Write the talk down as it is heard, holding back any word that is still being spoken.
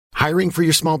Hiring for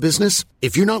your small business?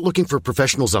 If you're not looking for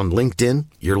professionals on LinkedIn,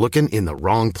 you're looking in the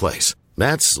wrong place.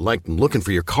 That's like looking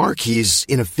for your car keys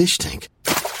in a fish tank.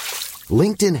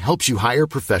 LinkedIn helps you hire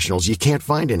professionals you can't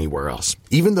find anywhere else,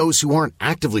 even those who aren't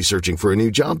actively searching for a new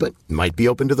job but might be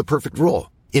open to the perfect role.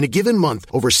 In a given month,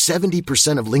 over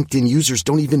 70% of LinkedIn users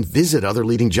don't even visit other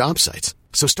leading job sites.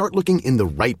 So start looking in the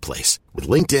right place. With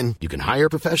LinkedIn, you can hire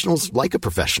professionals like a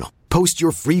professional. Post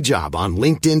your free job on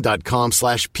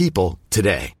linkedin.com/people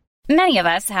today. Many of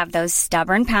us have those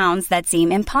stubborn pounds that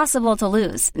seem impossible to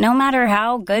lose, no matter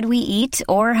how good we eat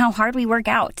or how hard we work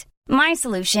out. My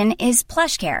solution is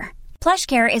PlushCare.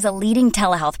 PlushCare is a leading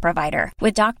telehealth provider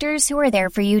with doctors who are there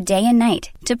for you day and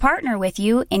night to partner with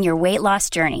you in your weight loss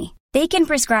journey. They can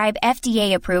prescribe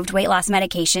FDA-approved weight loss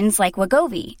medications like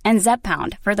Wegovy and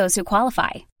Zepbound for those who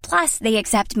qualify. Plus, they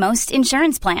accept most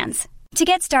insurance plans. To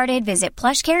get started, visit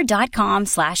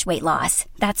plushcare.com/weightloss.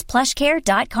 That's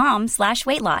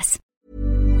plushcare.com/weightloss.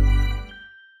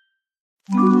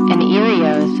 An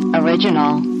Erios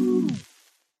original.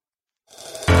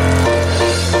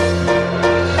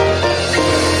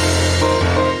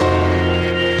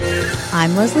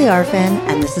 I'm Leslie Arfin,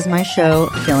 and this is my show,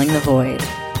 Filling the Void,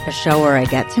 a show where I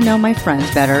get to know my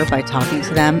friends better by talking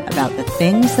to them about the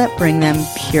things that bring them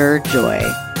pure joy,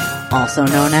 also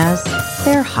known as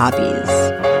their hobbies.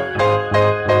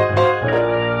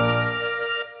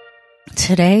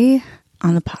 Today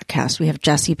on the podcast, we have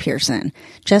Jesse Pearson.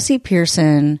 Jesse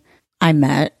Pearson, I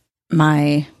met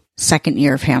my second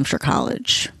year of Hampshire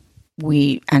College.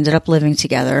 We ended up living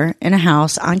together in a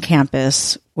house on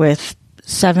campus with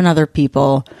 7 other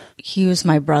people. He was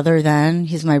my brother then.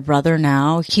 He's my brother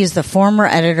now. He's the former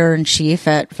editor-in-chief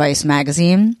at Vice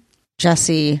magazine.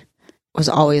 Jesse was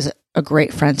always a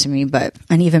great friend to me, but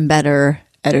an even better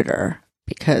editor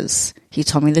because he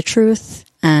told me the truth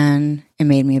and it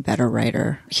made me a better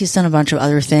writer. He's done a bunch of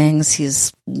other things.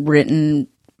 He's written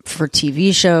for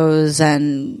TV shows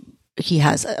and he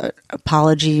has an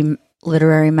apology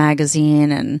literary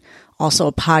magazine and also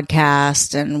a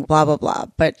podcast and blah, blah, blah.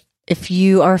 But if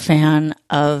you are a fan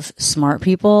of smart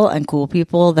people and cool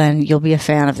people, then you'll be a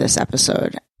fan of this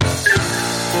episode.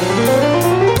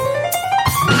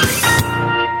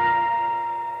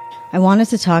 I wanted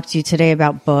to talk to you today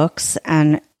about books,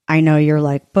 and I know you're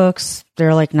like, books,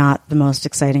 they're like not the most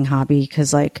exciting hobby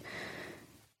because like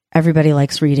everybody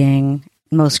likes reading.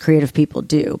 Most creative people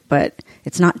do, but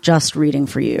it's not just reading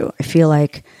for you. I feel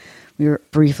like we were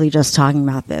briefly just talking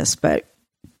about this, but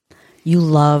you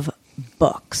love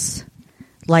books.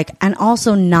 Like, and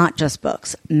also not just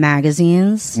books,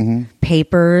 magazines,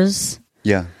 papers,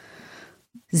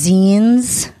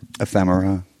 zines,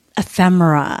 ephemera,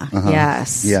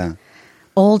 yes. Yeah.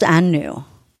 Old and new.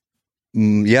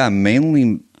 Yeah,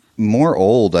 mainly more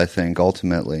old, I think,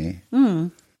 ultimately.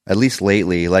 At least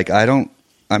lately. Like, I'm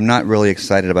not really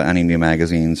excited about any new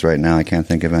magazines right now. I can't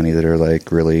think of any that are,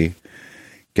 like, really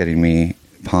getting me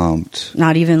pumped.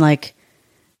 Not even, like,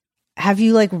 have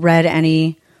you, like, read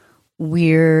any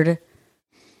weird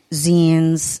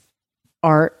zines,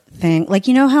 art thing? Like,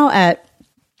 you know how at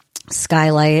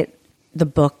Skylight, the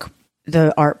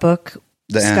art book,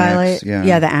 the Skylight,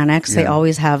 Annex, the Annex, they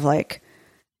always have like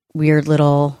weird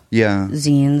little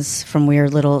zines from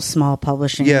weird little small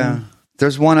publishing. Yeah,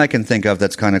 there's one I can think of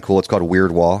that's kind of cool. It's called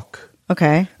Weird Walk.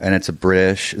 Okay, and it's a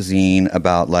British zine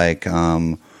about like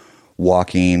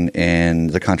walking in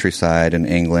the countryside in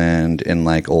England in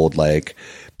like old like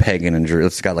pagan and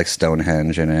it's got like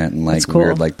Stonehenge in it and like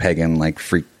weird like pagan like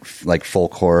freak like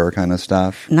folk horror kind of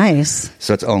stuff. Nice.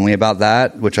 So it's only about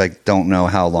that, which I don't know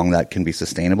how long that can be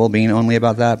sustainable being only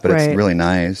about that, but it's really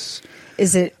nice.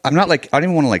 Is it? I'm not like I don't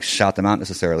even want to like shout them out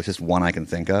necessarily. It's just one I can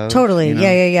think of. Totally. You know?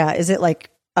 Yeah. Is it like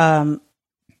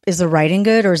is the writing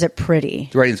good or is it pretty?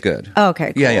 The writing's good. Oh,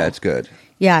 okay. Cool. Yeah, it's good.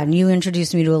 Yeah, and you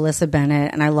introduced me to Alyssa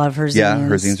Bennett, and I love her zines. Yeah,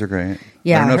 her zines are great.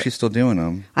 Yeah, I don't know if she's still doing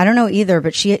them. I don't know either,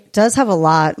 but she does have a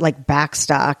lot, like,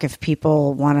 backstock if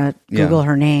people want to Google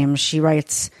her name. She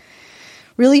writes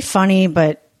really funny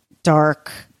but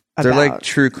dark about... They're like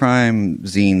true crime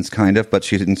zines, kind of, but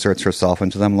she inserts herself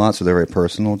into them a lot, so they're very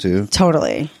personal, too.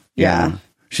 Totally, yeah.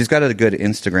 She's got a good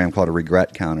Instagram called a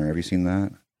Regret Counter. Have you seen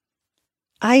that?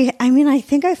 I mean, I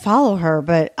think I follow her,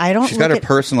 but I don't... She's got her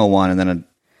personal one, and then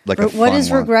what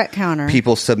is Regret Counter?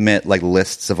 People submit like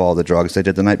lists of all the drugs they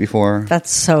did the night before.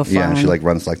 That's so fun. Yeah, she like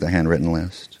runs like the handwritten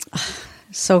list.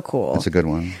 So cool. That's a good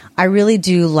one. I really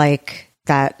do like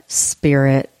that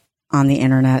spirit on the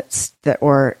internet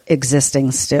or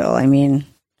existing still. I mean,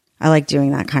 I like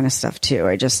doing that kind of stuff too.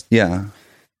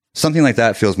 Something like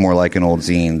that feels more like an old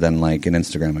zine than like an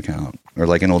Instagram account or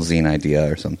like an old zine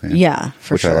idea or something. Yeah,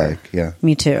 for sure. Which I like. Yeah,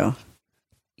 me too.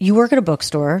 you work at a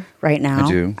bookstore right now.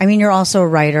 I do. I mean, you're also a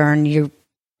writer,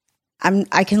 and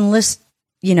I can list,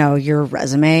 your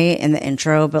resume in the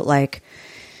intro, but like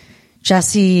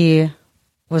Jesse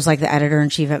was like the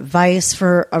editor-in-chief at Vice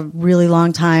for a really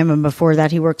long time. And before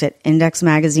that, he worked at Index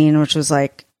Magazine, which was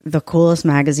like the coolest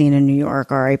magazine in New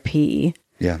York, RIP.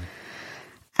 Yeah.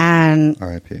 And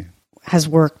RIP. Has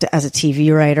worked as a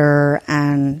TV writer.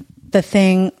 And the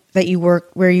thing that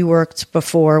where you worked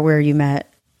before, where you met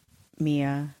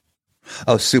Mia.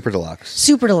 Oh, Super Deluxe.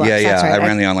 Super Deluxe. Yeah, that's right. I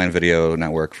ran the online video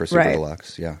network for Super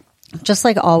Deluxe. Yeah. Just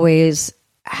like always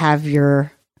have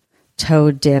your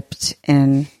toe dipped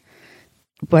in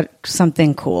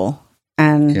something cool.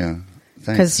 And yeah,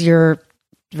 because you're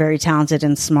very talented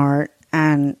and smart.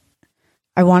 And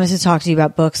I wanted to talk to you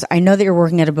about books. I know that you're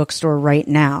working at a bookstore right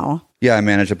now. Yeah, I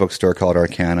manage a bookstore called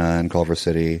Arcana in Culver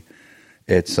City.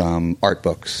 It's art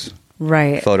books.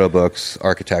 Right. Photo books,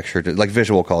 architecture, like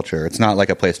visual culture. It's not like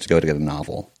a place to go to get a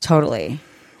novel. Totally.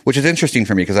 Which is interesting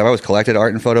for me because I've always collected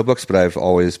art and photo books, but I've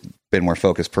always been more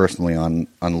focused personally on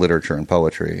literature and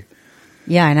poetry.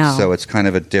 Yeah, I know. So it's kind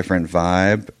of a different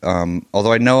vibe.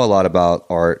 Although I know a lot about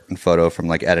art and photo from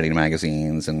like editing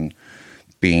magazines and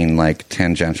being like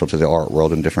tangential to the art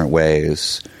world in different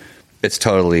ways, it's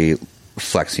totally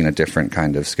flexing a different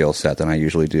kind of skill set than I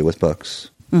usually do with books.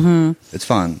 Mm-hmm. It's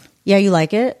fun. Yeah, you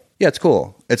like it? Yeah, it's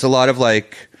cool. It's a lot of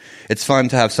like, it's fun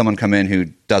to have someone come in who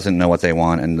doesn't know what they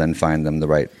want and then find them the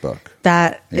right book.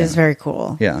 That is very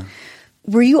cool. Yeah.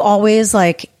 Were you always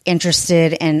like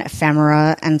interested in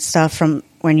ephemera and stuff from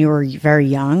when you were very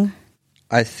young?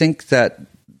 I think that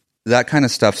kind of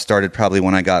stuff started probably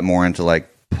when I got more into like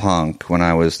punk, when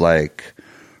I was like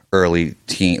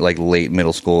late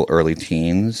middle school, early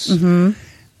teens. Mm-hmm.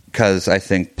 'Cause I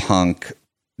think punk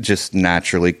just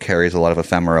naturally carries a lot of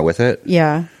ephemera with it.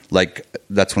 Yeah. Like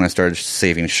that's when I started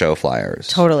saving show flyers.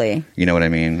 Totally. You know what I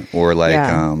mean? Or like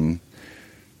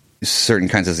certain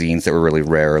kinds of zines that were really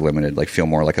rare or limited, like feel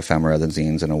more like ephemera than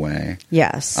zines in a way.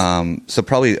 Yes. So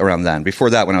probably around then. Before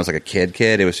that, when I was like a kid,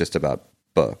 it was just about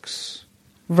books.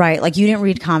 Right. Like you didn't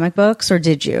read comic books, or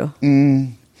did you?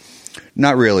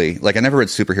 Not really. Like I never read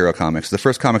superhero comics. The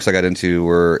first comics I got into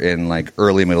were in like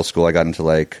early middle school. I got into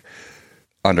like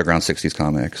underground 60s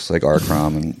comics, like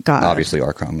Arcrom and obviously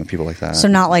Arcrom and people like that. So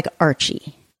not like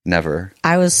Archie. Never.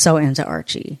 I was so into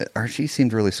Archie. Archie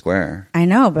seemed really square. I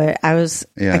know, but I was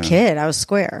a kid. I was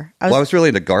square. I was really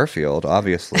into Garfield,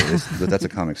 obviously. That's a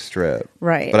comic strip.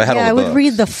 Right. But I had all the books. I would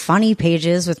read the funny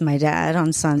pages with my dad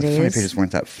on Sundays. The funny pages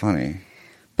weren't that funny.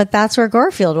 But that's where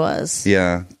Garfield was.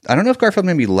 Yeah. I don't know if Garfield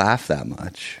made me laugh that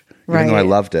much. Even though I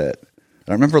loved it.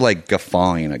 I remember like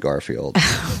guffawing at Garfield.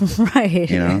 Right.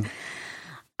 You know?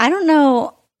 I don't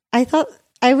know. I thought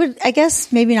I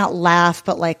guess maybe not laugh,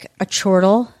 but like a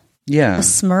chortle. Yeah. A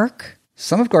smirk.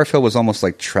 Some of Garfield was almost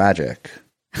like tragic.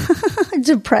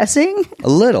 Depressing? A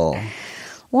little.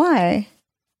 Why?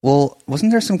 Well,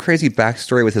 wasn't there some crazy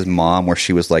backstory with his mom where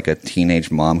she was like a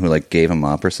teenage mom who like gave him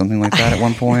up or something like that at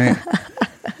one point?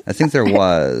 I think there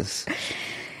was.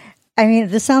 I mean,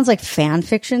 this sounds like fan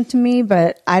fiction to me,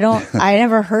 but I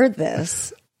never heard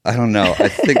this. I don't know.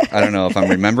 I don't know if I'm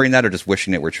remembering that or just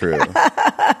wishing it were true.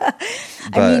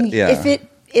 But, I mean, if it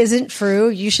isn't true,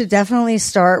 you should definitely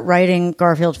start writing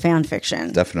Garfield fan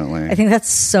fiction. Definitely. I think that's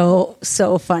so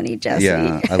funny, Jesse.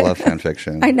 Yeah, I love fan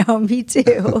fiction. I know, me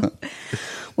too.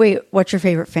 Wait, what's your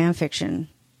favorite fan fiction?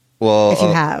 Well, if you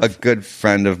have. A good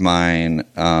friend of mine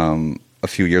a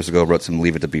few years ago wrote some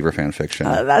Leave It to Beaver fan fiction.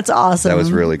 That's awesome. That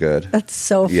was really good. That's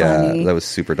so funny. Yeah, that was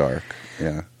super dark.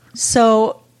 Yeah.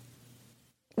 So,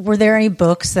 were there any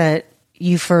books that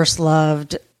you first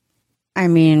loved? I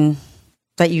mean,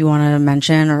 that you wanted to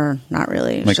mention, or not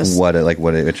really? Like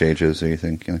which ages are you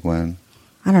thinking? Like when?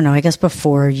 I don't know. I guess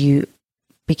before you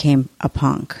became a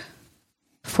punk,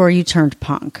 before you turned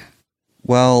punk.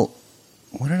 Well,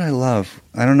 what did I love?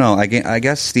 I don't know. I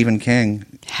guess Stephen King.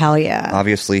 Hell yeah!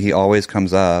 Obviously, he always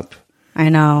comes up. I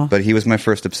know, but he was my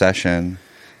first obsession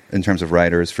in terms of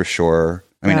writers for sure.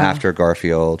 I mean, after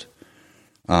Garfield.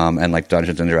 And like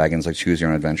Dungeons and Dragons, like Choose Your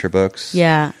Own Adventure books.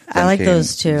 Yeah, I like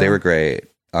those too. They were great.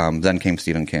 Then came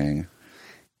Stephen King.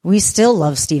 We still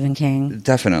love Stephen King.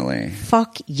 Definitely.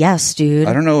 Fuck yes, dude.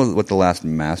 I don't know what the last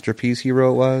masterpiece he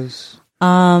wrote was.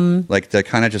 Like the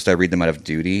kind of just I read them out of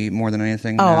duty more than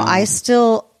anything. Oh,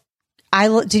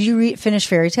 now. Did you finish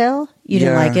Fairy Tale? You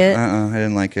didn't like it? I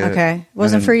didn't like it. Okay,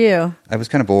 wasn't for you. I was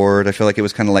kind of bored. I feel like it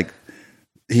was kind of like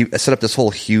he set up this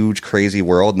whole huge, crazy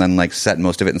world and then like set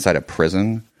most of it inside a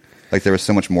prison. Like there was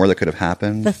so much more that could have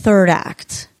happened. The third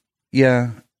act.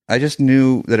 Yeah. I just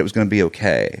knew that it was going to be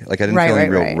okay. Like I didn't feel any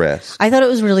real risk. I thought it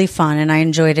was really fun and I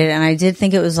enjoyed it. And I did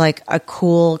think it was like a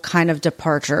cool kind of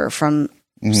departure from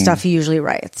stuff he usually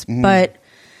writes. But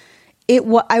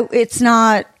it's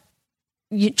not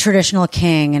traditional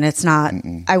King, and it's not,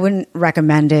 I wouldn't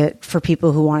recommend it for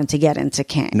people who wanted to get into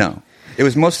King. No. It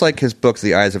was most like his book,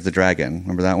 The Eyes of the Dragon.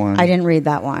 Remember that one? I didn't read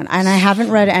that one. And I haven't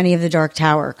read any of The Dark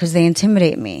Tower because they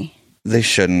intimidate me. They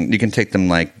shouldn't. You can take them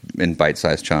like in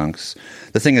bite-sized chunks.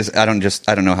 The thing is, I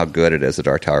don't know how good it is, The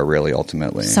Dark Tower, really,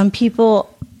 ultimately. Some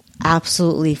people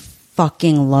absolutely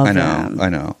fucking love them. I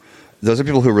know. Those are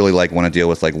people who really like want to deal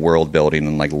with like world building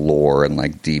and like lore and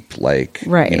like deep like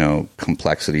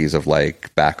complexities of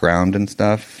like background and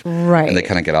stuff. Right. And they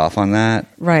kind of get off on that.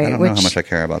 Right. I don't know how much I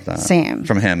care about that. Same.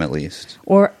 From him at least.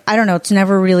 Or I don't know, it's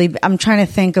never really, I'm trying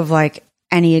to think of like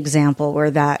any example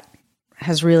where that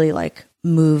has really like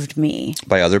moved me.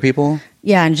 By other people?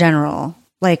 Yeah, in general.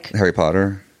 Like Harry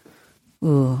Potter.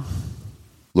 Ooh.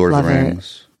 Lord of the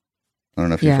Rings. I don't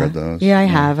know if you've read those. Yeah, I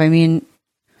have. I mean,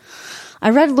 I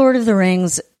read Lord of the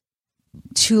Rings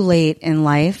too late in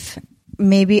life.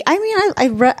 Maybe. I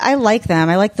mean, I like them.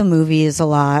 I like the movies a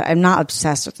lot. I'm not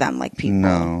obsessed with them like people.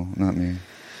 No, not me.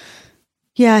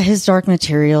 Yeah, his Dark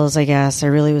Materials, I guess. I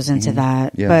really was into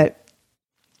that. Yeah.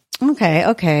 But,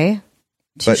 okay.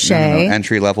 Touché. But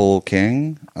entry-level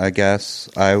King, I guess.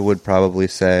 I would probably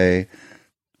say...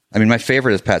 I mean, my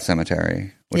favorite is Pet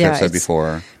Sematary, which I've said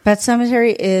before. Pet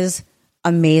Sematary is...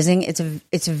 amazing.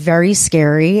 It's very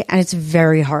scary and it's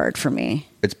very hard for me.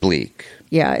 It's bleak.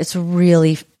 Yeah, it's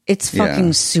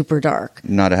fucking super dark.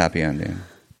 Not a happy ending.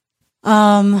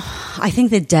 I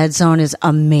think the Dead Zone is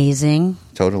amazing.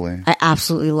 Totally. I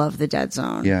absolutely love the Dead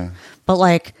Zone. Yeah. But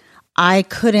like I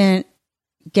couldn't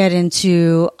get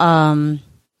into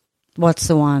what's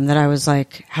the one that I was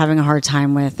like having a hard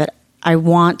time with that I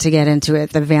want to get into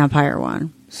it, the vampire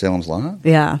one. Salem's Lot?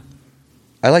 Yeah.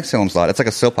 I like Salem's Lot. It's like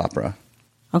a soap opera.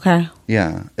 Okay.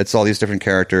 Yeah. It's all these different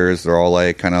characters. They're all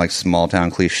like kind of like small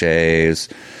town cliches.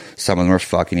 Some of them are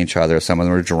fucking each other. Some of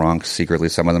them are drunk secretly.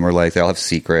 Some of them are like, they all have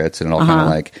secrets and it all kind of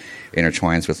like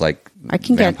intertwines with like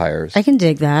vampires. I can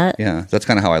dig that. Yeah. That's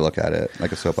kind of how I look at it,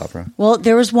 like a soap opera. Well,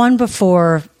 there was one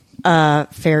before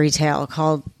Fairy Tale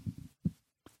called,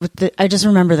 I just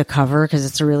remember the cover because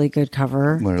it's a really good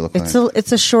cover. What did it look like?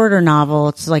 It's a shorter novel.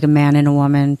 It's like a man and a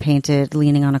woman painted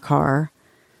leaning on a car.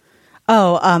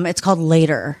 Oh, it's called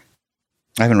Later.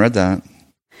 I haven't read that.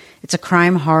 It's a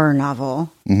crime horror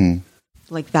novel. Mm-hmm.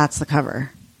 Like that's the cover.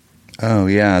 Oh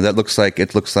yeah, it looks like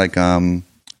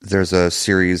there's a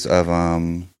series of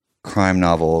crime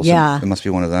novels. Yeah, it must be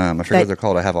one of them. I forget what they're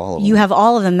called. I have all of them. You have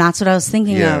all of them. That's what I was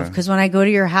thinking of. Because when I go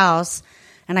to your house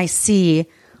and I see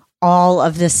all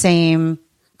of the same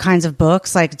kinds of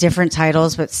books, like different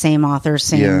titles but same author,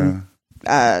 same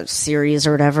series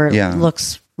or whatever, it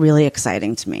looks really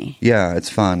exciting to me. Yeah, it's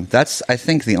fun. That's, I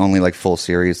think, the only like full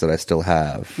series that I still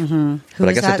have. Mm-hmm. But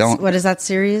I guess I don't. What is that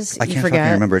series? I can't fucking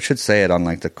remember. It should say it on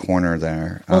like the corner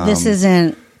there. Well, this is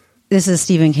a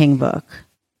Stephen King book.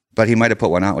 But he might have put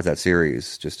one out with that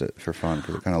series just for fun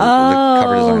because it kind of the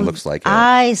cover design looks like it.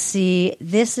 I see.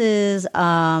 This is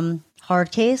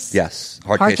Hard Case. Yes,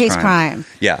 Hard Case Crime.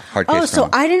 Yeah, Hard Case Crime. So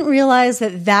I didn't realize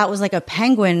that was like a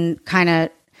Penguin kind of.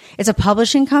 It's a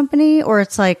publishing company, or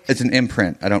it's like... It's an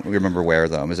imprint. I don't remember where,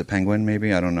 though. Is it Penguin,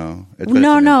 maybe? I don't know.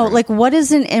 No. Like, what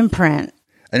is an imprint?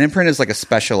 An imprint is like a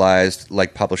specialized,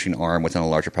 like, publishing arm within a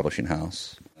larger publishing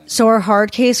house. So are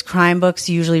Hard Case Crime books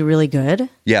usually really good?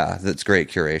 Yeah, that's great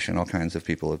curation. All kinds of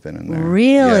people have been in there.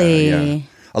 Really? Yeah.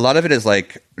 A lot of it is,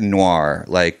 like, noir.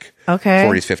 Like,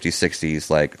 40s, 50s, 60s,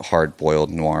 like,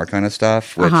 hard-boiled noir kind of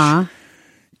stuff, which I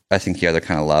think you either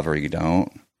kind of love or you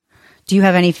don't. Do you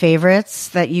have any favorites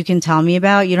that you can tell me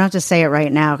about? You don't have to say it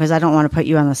right now because I don't want to put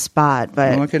you on the spot.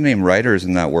 But I can name writers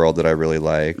in that world that I really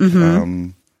like.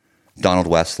 Mm-hmm. Donald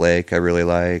Westlake, I really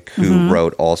like, who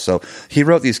wrote also. He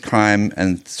wrote these crime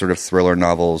and sort of thriller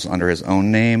novels under his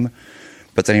own name,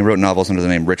 but then he wrote novels under the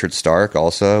name Richard Stark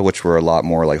also, which were a lot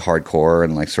more like hardcore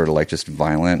and like sort of like just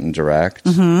violent and direct.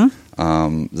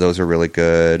 Mm-hmm. Those are really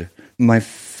good. My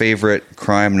favorite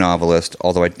crime novelist,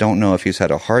 although I don't know if he's had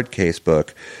a hard case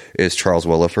book, is Charles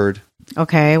Willeford.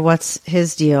 Okay, what's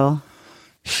his deal?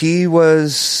 He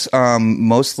was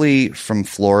mostly from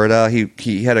Florida.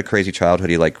 He had a crazy childhood.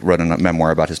 He like wrote a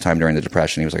memoir about his time during the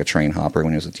Depression. He was like a train hopper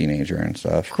when he was a teenager and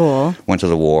stuff. Cool. Went to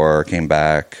the war, came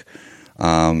back,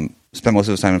 spent most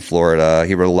of his time in Florida.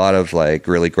 He wrote a lot of like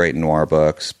really great noir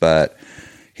books, but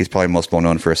he's probably most well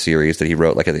known for a series that he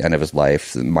wrote like at the end of his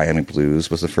life. Miami Blues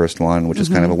was the first one, which is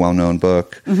kind of a well-known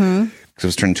book. Because it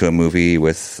was turned into a movie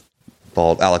with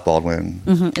Alec Baldwin.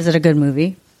 Is it a good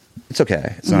movie? It's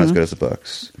okay. It's not as good as the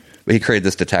books. But he created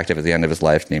this detective at the end of his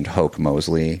life named Hoke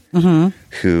Mosley,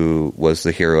 who was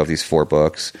the hero of these 4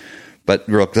 books. But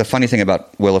the funny thing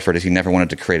about Williford is he never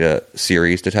wanted to create a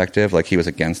series detective. Like, he was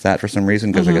against that for some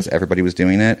reason, because I guess everybody was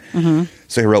doing it.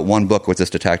 So he wrote one book with this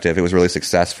detective. It was really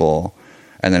successful.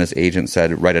 And then his agent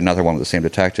said, write another one with the same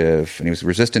detective. And he was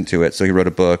resistant to it. So he wrote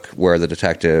a book where the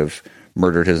detective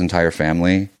murdered his entire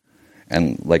family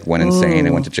and like went insane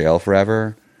and went to jail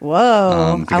forever.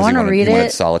 Whoa. I want to read he it.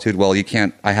 wanted solitude. Well, you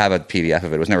can't. I have a PDF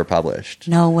of it. It was never published.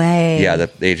 No way. Yeah, the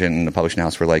agent and the publishing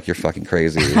house were like, you're fucking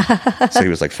crazy. So he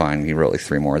was like, fine. He wrote like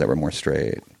 3 more that were more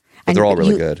straight. But they're all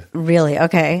really good. Really?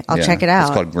 Okay. I'll check it out.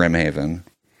 It's called Grimhaven.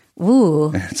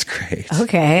 Ooh. It's great.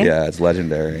 Okay. Yeah, it's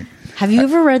legendary. Have you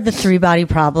ever read The 3-Body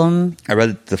Problem? I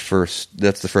read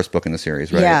that's the first book in the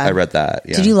series, right? Yeah. I read that.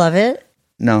 Yeah. Did you love it?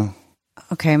 No.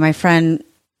 Okay. My friend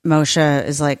Moshe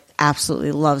is like,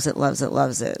 absolutely loves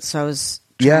it. So I was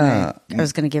going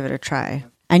to give it a try.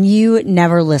 And you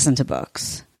never listen to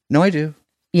books? No, I do.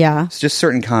 Yeah. It's just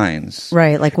certain kinds.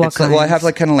 Right. Like what kinds? Well, I have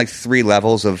like kind of like 3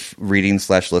 levels of reading /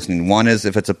 listening. One is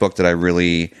if it's a book that I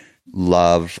really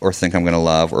love or think I'm going to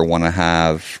love or want to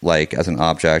have like as an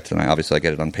object, and I obviously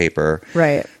get it on paper.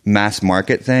 Right. Mass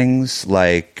market things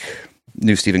like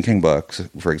new Stephen King books,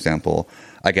 for example,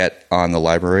 I get on the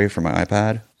library for my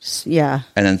iPad. Yeah.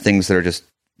 And then things that are just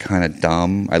kind of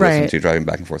dumb, I listen to driving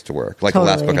back and forth to work. Like the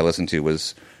last book I listened to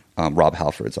was Rob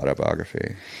Halford's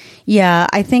autobiography. Yeah,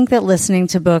 I think that listening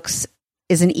to books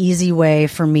is an easy way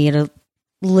for me to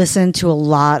listen to a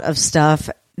lot of stuff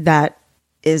that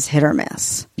is hit or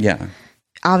miss. Yeah.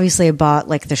 Obviously, I bought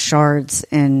like the Shards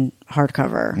in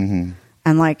hardcover.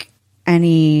 And like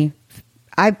I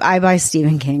buy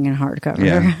Stephen King in hardcover.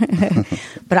 Yeah.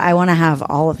 But I want to have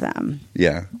all of them.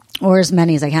 Yeah. Or as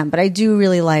many as I can. But I do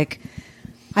really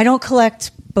I don't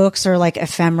collect books or like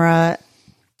ephemera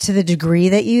to the degree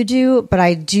that you do, but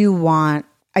I do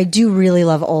really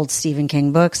love old Stephen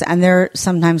King books, and they're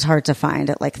sometimes hard to find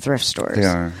at like thrift stores. They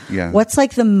are, yeah. What's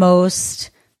like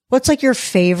your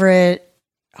favorite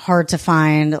hard to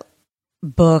find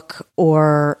book,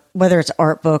 or whether it's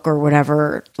art book or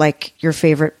whatever, like your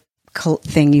favorite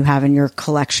thing you have in your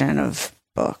collection of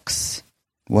books?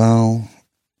 Well,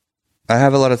 I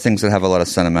have a lot of things that have a lot of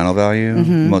sentimental value,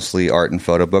 mostly art and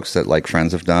photo books that like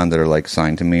friends have done that are like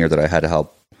signed to me or that I had to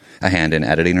help a hand in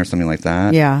editing or something like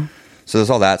that. Yeah. So there's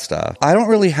all that stuff. I don't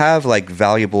really have like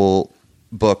valuable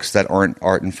books that aren't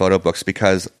art and photo books,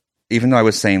 because even though I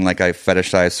was saying like I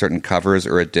fetishize certain covers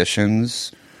or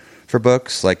editions for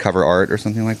books, like cover art or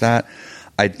something like that,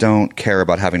 I don't care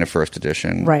about having a first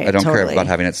edition. Right. I don't care about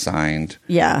having it signed.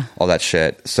 Yeah. All that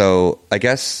shit. So I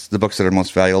guess the books that are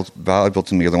most valuable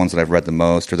to me are the ones that I've read the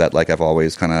most, or that like I've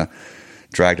always kind of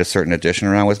dragged a certain edition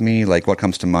around with me. Like what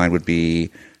comes to mind would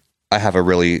be, I have a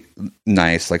really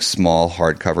nice, like small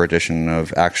hardcover edition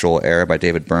of Actual Air by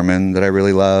David Berman that I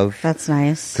really love. That's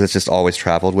nice. Because it's just always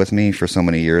traveled with me for so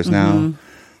many years now.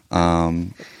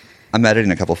 I'm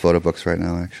editing a couple photo books right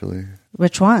now, actually.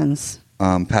 Which ones?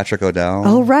 Patrick O'Dell.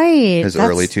 Oh, right. His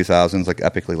early 2000s, like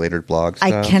epically latered blog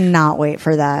stuff. I cannot wait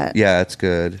for that. Yeah, it's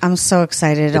good. I'm so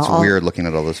excited. It's weird looking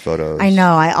at all those photos. I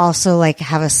know. I also like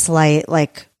have a slight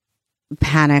like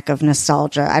panic of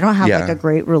nostalgia. I don't have like a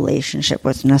great relationship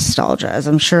with nostalgia, as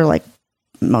I'm sure like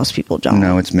most people don't.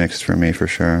 No, it's mixed for me for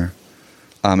sure.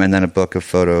 And then a book of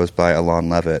photos by Alon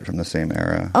Levitt from the same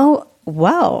era. Oh,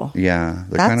 wow. Yeah,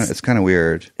 it's kind of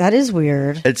weird. That is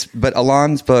weird. But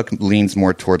Alon's book leans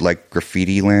more toward like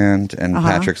graffiti land, and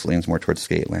Patrick's leans more toward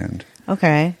skate land.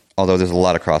 Okay. Although there's a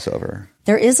lot of crossover.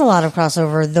 There is a lot of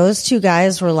crossover. Those two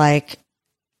guys were like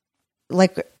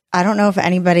I don't know if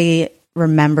anybody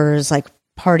remembers like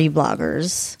party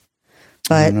bloggers,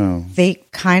 but they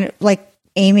kind of like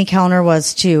Amy Kellner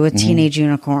was too, a Teenage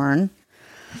Unicorn.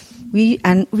 We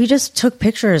just took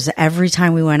pictures every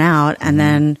time we went out, and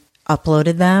then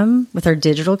uploaded them with our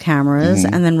digital cameras,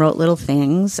 and then wrote little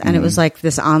things. And it was like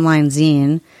this online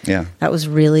zine. Yeah. That was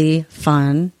really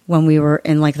fun when we were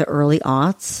in like the early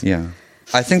aughts. Yeah.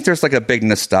 I think there's like a big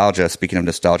nostalgia, speaking of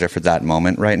nostalgia, for that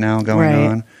moment right now going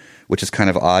on, which is kind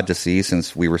of odd to see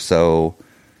since we were so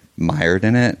mired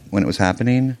in it when it was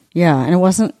happening. Yeah. And it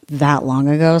wasn't that long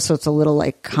ago. So it's a little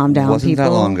like calm down, it wasn't people.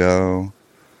 that long ago.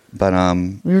 But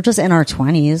we were just in our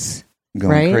 20s.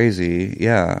 Going crazy.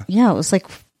 Yeah. Yeah. It was like,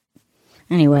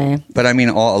 anyway. But I mean,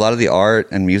 a lot of the art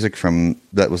and music from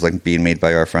that was like being made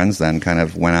by our friends then kind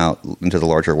of went out into the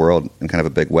larger world in kind of a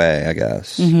big way, I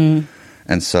guess.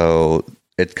 And so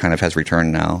it kind of has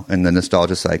returned now in the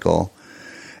nostalgia cycle.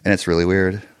 And it's really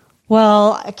weird.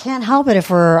 Well, I can't help it if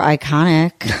we're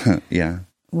iconic. Yeah.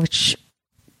 Which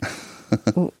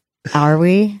are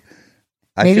we?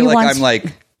 I feel like I'm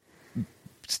like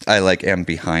like am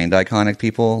behind iconic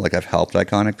people. Like I've helped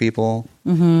iconic people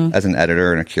as an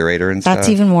editor and a curator and stuff. That's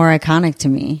even more iconic to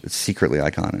me. It's secretly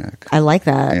iconic. I like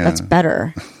that. Yeah. That's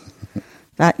better.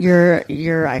 That you're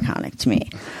iconic to me.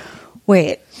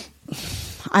 Wait,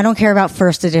 I don't care about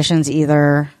first editions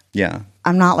either. Yeah.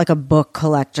 I'm not like a book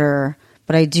collector,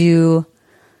 but I do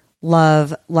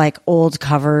love like old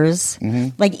covers.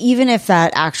 Like even if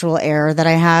that actual air that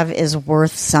I have is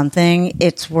worth something,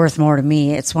 it's worth more to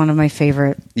me. It's one of my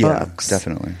favorite books.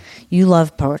 Definitely. You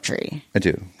love poetry. I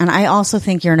do. And I also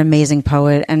think you're an amazing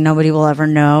poet, and nobody will ever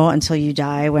know until you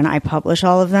die when I publish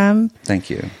all of them.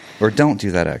 Thank you. Or don't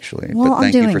do that, actually. Well, but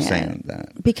thank I'm you doing for it. saying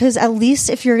that. Because at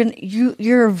least if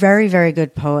you're a very, very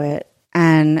good poet,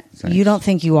 and Thanks. you don't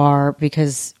think you are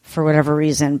because for whatever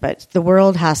reason, but the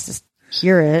world has to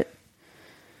hear it.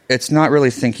 It's not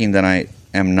really thinking that I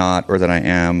am not or that I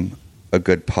am a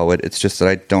good poet. It's just that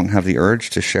I don't have the urge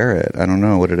to share it. I don't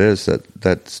know what it is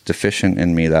that's deficient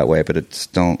in me that way, but I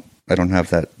don't have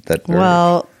that urge.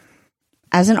 Well,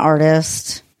 as an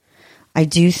artist, I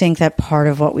do think that part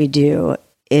of what we do,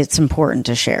 it's important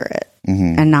to share it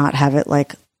and not have it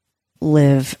like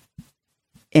live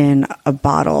in a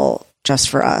bottle just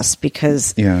for us,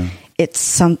 because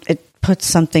it puts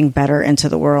something better into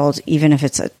the world, even if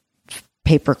it's a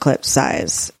paperclip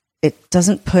size. It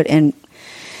doesn't put in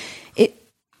it.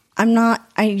 I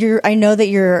know that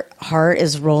your heart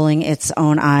is rolling its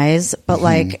own eyes, but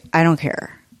like, I don't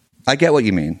care. I get what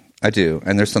you mean. I do.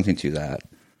 And there's something to that.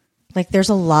 Like there's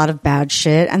a lot of bad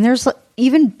shit, and there's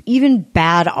even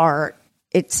bad art.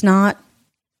 It's not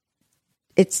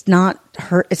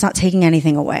taking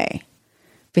anything away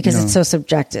because it's so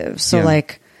subjective. So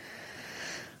like,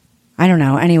 I don't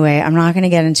know. Anyway, I'm not going to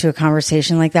get into a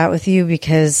conversation like that with you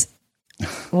because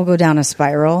we'll go down a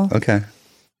spiral. Okay.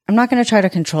 I'm not going to try to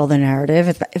control the narrative.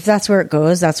 If that's where it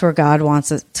goes, that's where God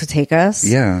wants it to take us.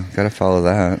 Yeah. Got to follow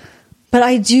that. But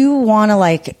I do want to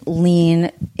like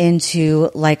lean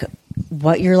into like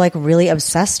what you're like really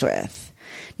obsessed with.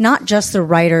 Not just the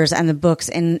writers and the books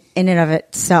in and of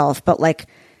itself, but like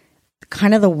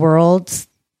kind of the worlds,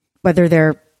 whether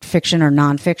they're fiction or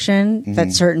nonfiction,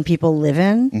 that certain people live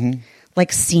in,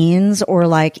 like scenes or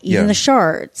like even the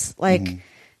shards. Like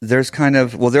there's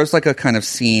there's like a kind of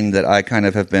scene that I kind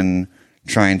of have been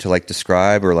trying to like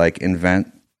describe or like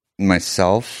invent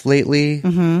myself lately.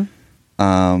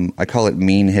 I call it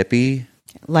mean hippie.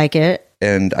 Like it.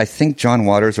 And I think John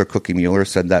Waters or Cookie Mueller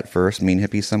said that first, mean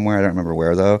hippie somewhere. I don't remember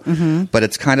where though. But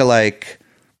it's kind of like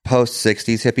post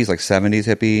 60s hippies, like 70s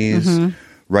hippies,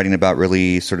 writing about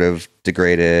really sort of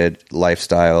degraded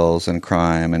lifestyles and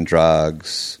crime and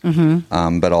drugs,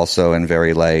 but also in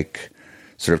very like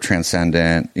sort of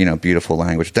transcendent, beautiful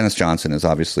language. Dennis Johnson is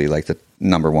obviously like the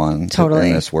number one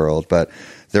in this world, but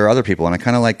there are other people, and I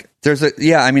kind of like,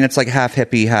 it's like half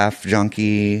hippie, half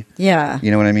junkie. Yeah. You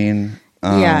know what I mean?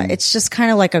 Yeah, it's just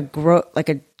kind of like a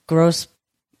gross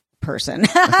person.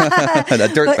 A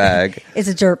dirt bag. It's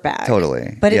a dirt bag.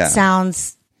 Totally. But it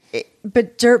sounds,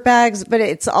 but dirt bags, but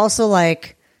it's also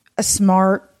like a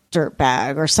smart dirt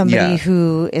bag or somebody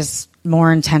who is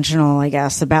more intentional, I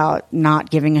guess, about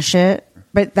not giving a shit.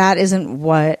 But that isn't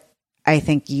what I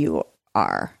think you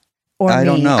are. Or I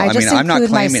don't know. I'm not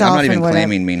even whatever.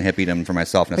 claiming mean hippiedom for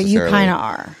myself necessarily. But you kind of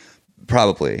are.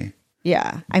 Probably.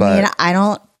 Yeah.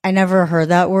 I never heard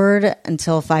that word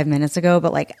until 5 minutes ago,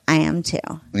 but like I am too.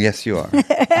 Yes, you are.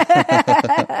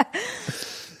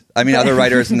 Other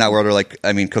writers in that world are like,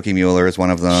 Cookie Mueller is one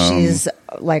of them. She's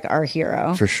like our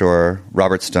hero. For sure.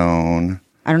 Robert Stone.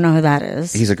 I don't know who that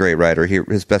is. He's a great writer.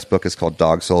 His best book is called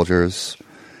Dog Soldiers.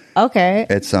 Okay.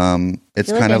 It's kind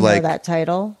of like that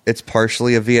title. It's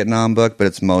partially a Vietnam book, but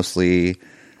it's mostly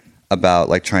about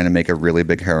like trying to make a really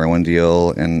big heroin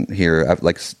deal and here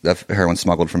like heroin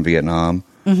smuggled from Vietnam.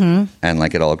 And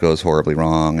like it all goes horribly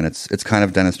wrong, and it's kind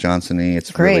of Dennis Johnson-y.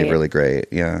 It's great. Really, really great.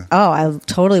 Yeah. Oh, I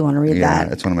totally want to read that.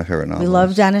 Yeah, it's one of my favorite novels. We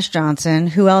love Dennis Johnson.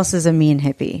 Who else is a mean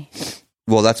hippie?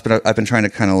 Well, I've been trying to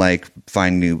kind of like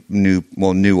find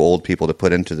new old people to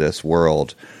put into this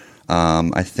world.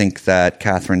 I think that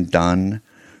Catherine Dunn,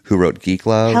 who wrote Geek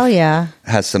Love, hell yeah,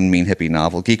 has some mean hippie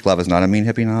novel. Geek Love is not a mean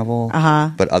hippie novel,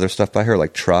 but other stuff by her,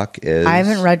 like Truck, is. I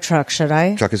haven't read Truck. Should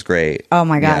I? Truck is great. Oh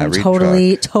my god, I'm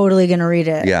totally gonna read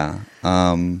it. Yeah.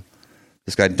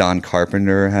 This guy Don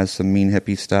Carpenter has some mean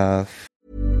hippie stuff.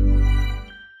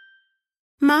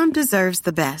 Mom deserves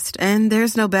the best, and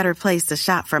there's no better place to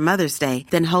shop for Mother's Day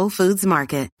than Whole Foods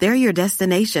Market. They're your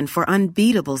destination for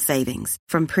unbeatable savings,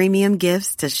 from premium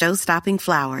gifts to show-stopping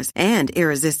flowers and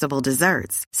irresistible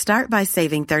desserts. Start by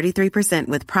saving 33%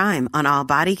 with Prime on all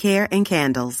body care and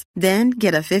candles. Then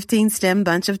get a 15-stem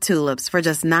bunch of tulips for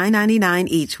just $9.99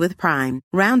 each with Prime.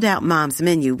 Round out Mom's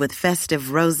menu with festive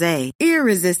rosé,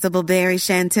 irresistible berry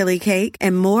chantilly cake,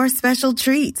 and more special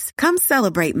treats. Come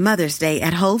celebrate Mother's Day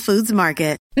at Whole Foods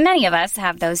Market. Many of us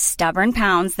have those stubborn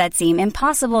pounds that seem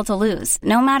impossible to lose,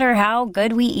 no matter how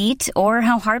good we eat or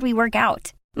how hard we work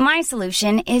out. My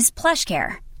solution is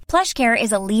PlushCare. PlushCare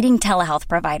is a leading telehealth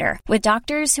provider with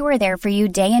doctors who are there for you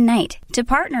day and night to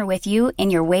partner with you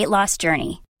in your weight loss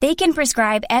journey. They can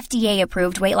prescribe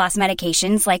FDA-approved weight loss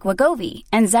medications like Wegovy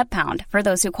and Zepbound for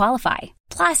those who qualify.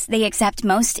 Plus, they accept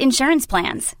most insurance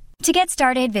plans. To get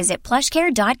started, visit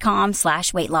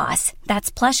plushcare.com/weightloss.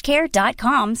 That's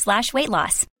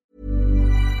plushcare.com/weightloss.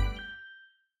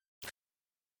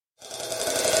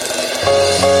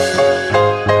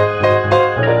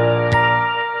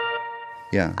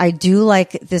 Yeah. I do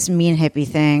like this mean hippie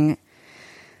thing.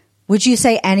 Would you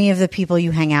say any of the people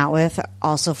you hang out with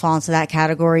also fall into that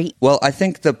category? Well, I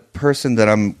think the person that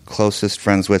I'm closest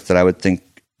friends with that I would think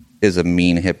is a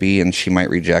mean hippie, and she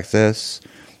might reject this,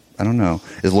 I don't know,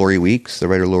 is Lori Weeks, the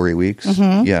writer Lori Weeks.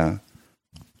 Mm-hmm. Yeah.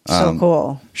 So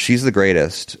cool. She's the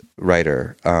greatest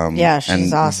writer. Yeah,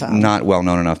 she's awesome. Not well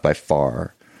known enough by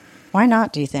far. Why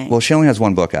not, do you think? Well, she only has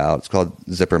one book out. It's called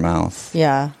Zipper Mouth.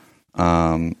 Yeah.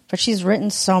 But she's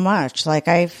written so much. Like,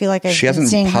 I feel like she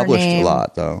hasn't published a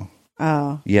lot, though.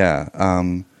 Oh. Yeah.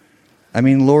 I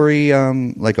mean, Lori,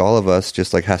 like all of us,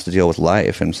 just like has to deal with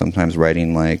life, and sometimes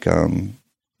writing, like,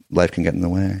 life can get in the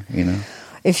way, you know?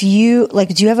 If you,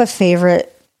 like, do you have a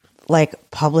favorite, like,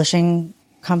 publishing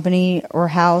company or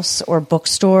house or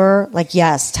bookstore? Like,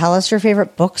 yes, tell us your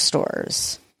favorite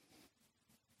bookstores.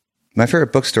 My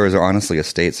favorite bookstores are honestly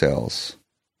estate sales.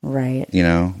 Right. You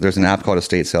know, there's an app called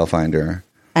Estate Sale Finder.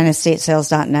 And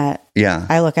estatesales.net. Yeah.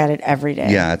 I look at it every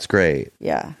day. Yeah, it's great.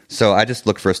 Yeah. So I just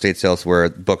look for estate sales where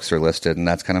books are listed, and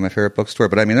that's kind of my favorite bookstore.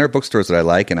 But I mean, there are bookstores that I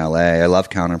like in LA. I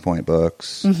love Counterpoint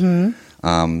Books.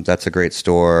 Mm-hmm. That's a great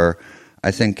store. I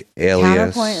think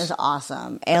Alias. Counterpoint is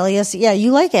awesome. Alias, yeah,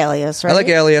 you like Alias, right? I like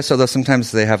Alias, although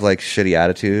sometimes they have like shitty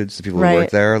attitudes. The people who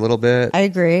work there a little bit. I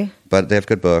agree. But they have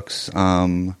good books.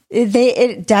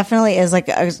 It definitely is like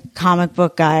a comic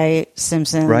book guy,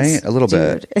 Simpsons. Right? A little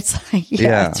bit. It's like,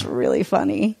 yeah, it's really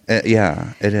funny.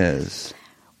 Yeah, it is.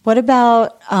 What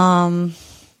about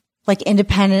like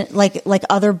independent, like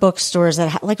other bookstores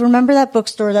that like, remember that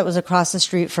bookstore that was across the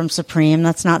street from Supreme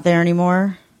that's not there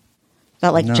anymore?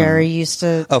 That like Jerry used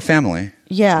to. Oh, Family.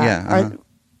 Yeah. Yeah.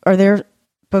 Are there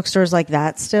bookstores like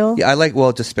that still? Yeah, I like.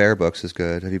 Well, Despair Books is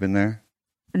good. Have you been there?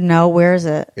 No. Where is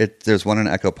it? There's one in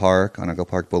Echo Park on Echo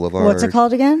Park Boulevard. What's it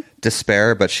called again?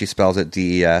 Despair, but she spells it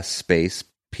DES space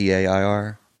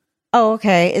PAIR. Oh,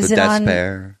 okay. Is it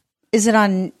Despair? Is it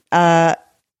on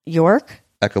York?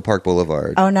 Echo Park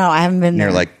Boulevard. Oh no, I haven't been there.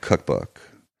 Near like Cookbook.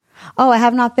 Oh, I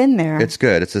have not been there. It's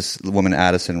good. It's this woman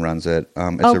Addison runs it.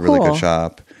 It's a really good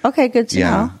shop. Okay, good to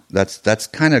know. That's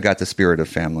kind of got the spirit of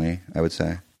Family, I would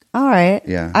say. All right.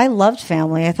 Yeah. I loved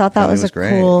Family. I thought that was a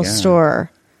cool store.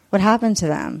 What happened to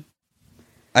them?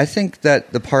 I think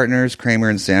that the partners, Kramer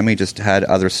and Sammy, just had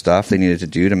other stuff they needed to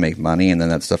do to make money, and then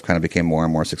that stuff kind of became more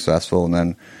and more successful. And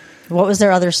then, what was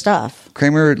their other stuff?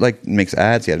 Kramer like makes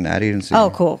ads. He had an ad agency.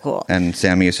 Oh, cool. And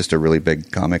Sammy is just a really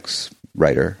big comics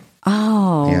writer.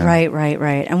 Oh, yeah.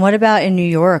 Right. And what about in New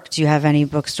York? Do you have any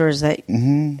bookstores that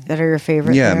that are your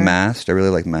favorite? Yeah, there? Mast. I really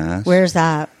like Mast. Where's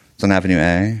that? It's on Avenue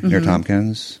A near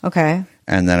Tompkins. Okay.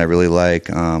 And then I really like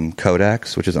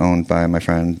Codex, which is owned by my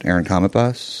friend Aaron Comet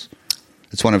Bus.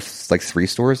 It's one of like 3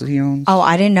 stores that he owns. Oh,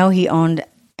 I didn't know he owned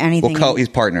anything. Well, he's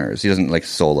partners. He doesn't like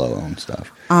solo own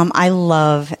stuff. I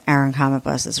love Aaron Comet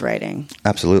Bus's writing.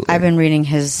 Absolutely. I've been reading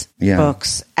his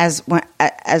books as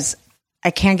I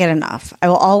can't get enough. I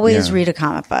will always read a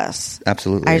Comet Bus.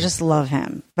 Absolutely. I just love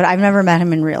him. But I've never met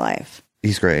him in real life.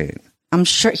 He's great. I'm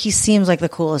sure he seems like the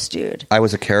coolest dude. I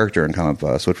was a character in Comet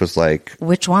Bus, which was like...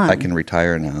 Which one? I Can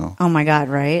Retire Now. Oh my God,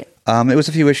 right? It was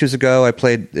a few issues ago. I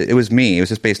played... It was me. It was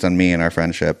just based on me and our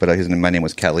friendship. But my name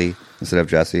was Kelly instead of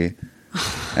Jesse.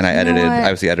 And I edited...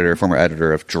 I was the former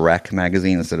editor of Drek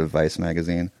magazine instead of Vice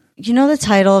magazine. You know the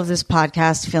title of this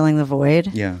podcast, Filling the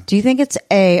Void? Yeah. Do you think it's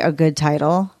a good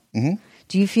title? Mm-hmm.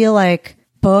 Do you feel like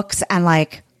books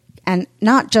and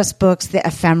not just books, the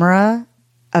ephemera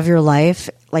of your life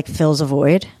like fills a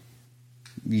void?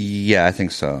 Yeah, I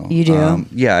think so. You do?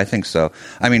 Yeah, I think so.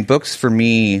 I mean, books for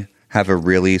me have a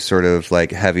really sort of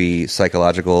like heavy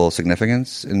psychological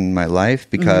significance in my life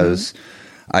because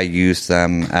I used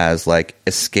them as like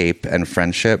escape and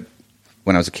friendship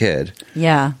when I was a kid.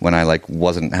 Yeah. When I like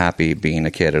wasn't happy being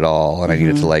a kid at all and I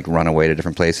needed to like run away to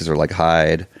different places or like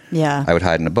hide. Yeah. I would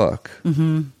hide in a book.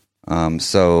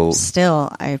 So still,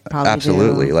 I probably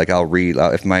absolutely do. like I'll read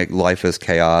if my life is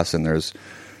chaos and there's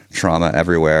trauma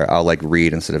everywhere. I'll like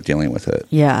read instead of dealing with it.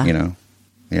 Yeah. You know.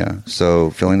 Yeah. So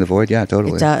filling the void. Yeah,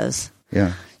 totally. It does.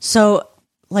 Yeah. So,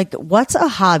 like, what's a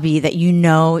hobby that you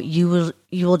know you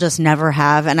will just never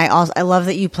have? And I love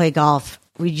that you play golf.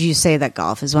 Would you say that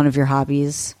golf is one of your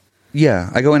hobbies? Yeah,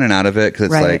 I go in and out of it because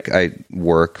it's like I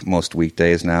work most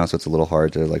weekdays now, so it's a little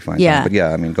hard to like find time. But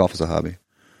yeah, I mean, golf is a hobby.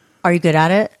 Are you good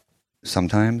at it?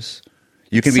 Sometimes.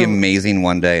 You can be amazing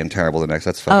one day and terrible the next.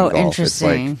 That's fucking golf.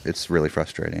 Interesting. It's really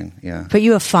frustrating. Yeah. But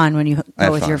you have fun when you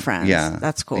go with your friends. Yeah.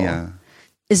 That's cool. Yeah.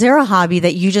 Is there a hobby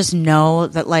that you just know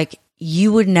that like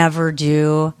you would never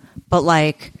do, but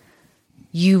like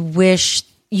you wish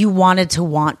you wanted to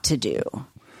want to do?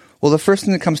 Well, the first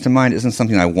thing that comes to mind isn't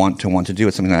something I want to do.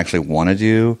 It's something I actually want to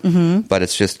do, but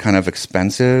it's just kind of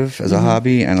expensive as a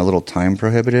hobby and a little time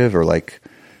prohibitive, or like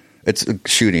it's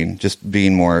shooting, just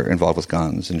being more involved with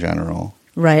guns in general.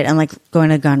 Right, and like going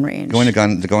to gun range. Going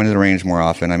to the range more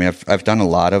often. I mean, I've done a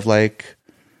lot of like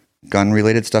gun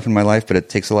related stuff in my life, but it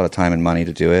takes a lot of time and money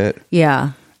to do it.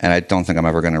 Yeah. And I don't think I'm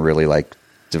ever going to really like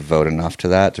devote enough to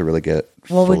that to really get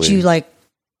Well, would you like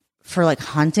for like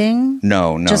hunting?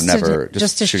 No, never.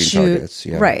 Just to shooting shoot targets.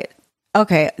 Yeah. Right.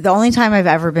 Okay. The only time I've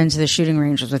ever been to the shooting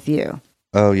range was with you.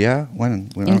 Oh yeah? When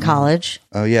in college.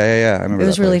 Oh yeah. I remember it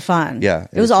was that really place. fun. Yeah.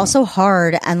 It was also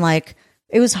hard, and like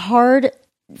it was hard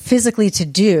physically to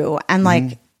do, and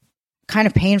like kind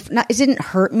of painful. It didn't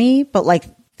hurt me, but like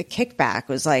the kickback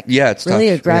was like it's really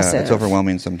tough. aggressive. Yeah, it's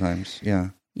overwhelming sometimes. Yeah.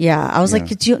 Yeah, I was like,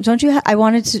 don't you? I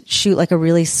wanted to shoot like a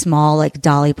really small, like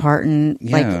Dolly Parton,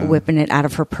 like whipping it out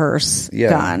of her purse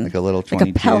gun, like a little 22.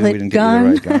 like a pellet we didn't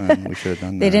gun. Get you the right gun. We should have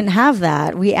done that. They didn't have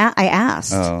that. I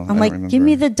asked. I'm like, give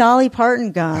me the Dolly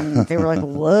Parton gun. They were like,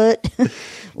 what?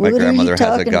 My grandmother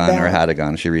has a gun, about? or had a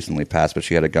gun. She recently passed, but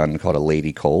she had a gun called a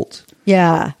Lady Colt.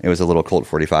 Yeah, it was a little Colt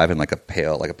 45 in like a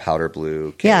pale, like a powder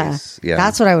blue case. Yeah,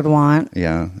 that's what I would want.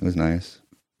 Yeah, it was nice.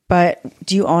 But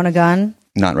do you own a gun?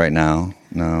 Not right now.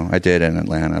 No, I did in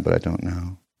Atlanta, but I don't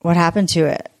know. What happened to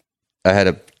it? I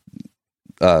had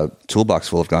a toolbox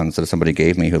full of guns that somebody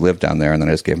gave me who lived down there, and then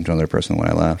I just gave them to another person when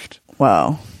I left.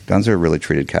 Whoa. Guns are really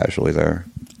treated casually there.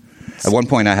 At one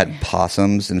point, I had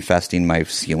possums infesting my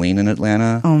ceiling in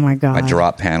Atlanta. Oh, my God. My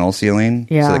drop panel ceiling.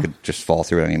 Yeah. So they could just fall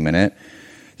through at any minute.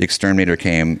 The exterminator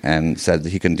came and said that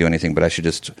he couldn't do anything, but I should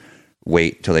just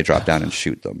wait till they drop down and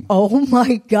shoot them. Oh,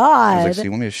 my God. I was like, so you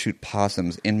want me to shoot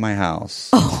possums in my house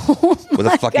with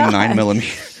a fucking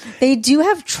 9mm? They do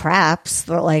have traps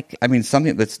that like... I mean,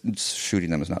 something that's shooting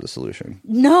them is not the solution.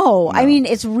 No. I mean,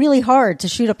 it's really hard to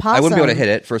shoot a possum. I wouldn't be able to hit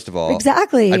it, first of all.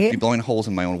 Exactly. I'd be blowing holes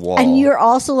in my own wall. And you're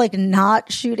also like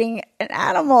not shooting an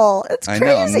animal. It's crazy. I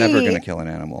know. I'm never going to kill an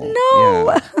animal.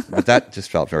 No. Yeah. But that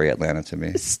just felt very Atlanta to me.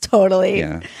 It's totally.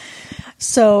 Yeah.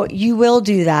 So you will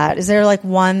do that. Is there like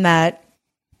one that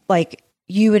like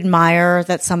you admire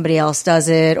that somebody else does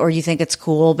it, or you think it's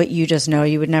cool, but you just know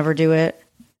you would never do it?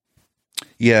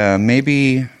 Yeah,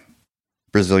 maybe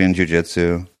Brazilian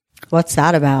Jiu-Jitsu. What's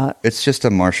that about? It's just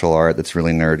a martial art that's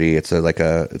really nerdy. It's like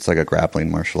a grappling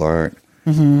martial art.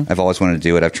 Mm-hmm. I've always wanted to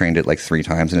do it. I've trained it like 3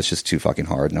 times, and it's just too fucking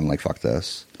hard. And I'm like, fuck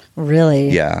this.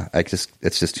 Really? Yeah.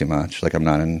 It's just too much. Like I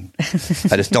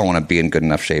just don't want to be in good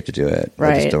enough shape to do it.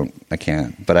 Right. I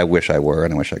can't. But I wish I were,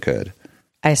 and I wish I could.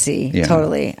 I see. Yeah.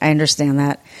 Totally. I understand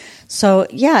that. So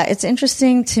yeah, it's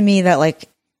interesting to me that like,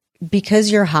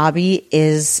 because your hobby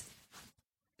is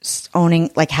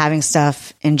owning, like having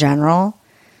stuff in general,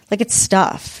 like it's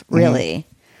stuff really.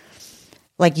 Mm-hmm.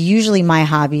 Like usually my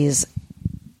hobbies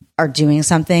are doing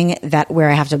something where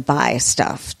I have to buy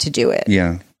stuff to do it.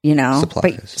 Yeah. You know,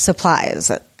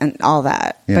 supplies and all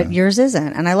that, yeah. But yours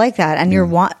isn't. And I like that. And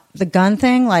the gun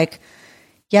thing, like,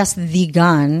 yes, the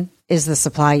gun is the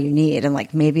supply you need, and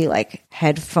like maybe like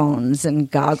headphones and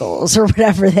goggles or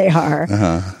whatever they are.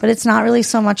 Uh-huh. But it's not really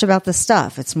so much about the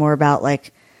stuff. It's more about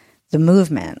like the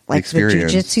movement, like the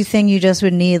jiu-jitsu thing. You just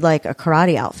would need like a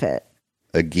karate outfit,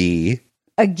 a gi,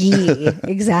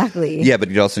 exactly. Yeah,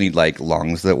 but you also need like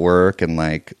lungs that work and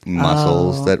like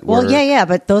muscles that work. Well, yeah,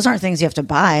 but those aren't things you have to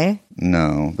buy.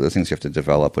 No, but those things you have to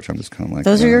develop, which I'm just kind of like.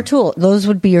 Those are your tools. Those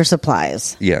would be your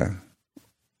supplies. Yeah.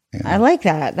 I like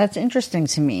that. That's interesting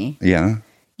to me. Yeah.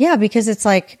 Yeah, because it's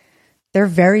like they're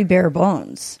very bare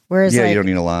bones. Whereas you don't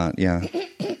need a lot. Yeah.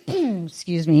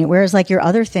 Excuse me. Whereas like your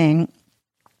other thing,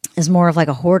 is more of like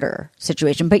a hoarder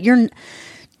situation. But you're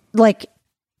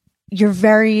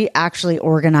very actually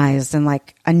organized and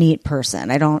like a neat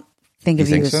person. I don't think of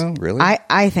you as... so? Really?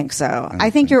 I think so. I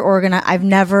think you're organized. I've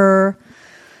never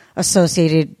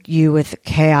associated you with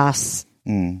chaos.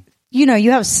 You know,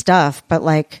 you have stuff, but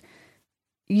like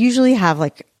you usually have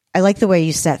like, I like the way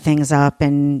you set things up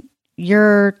and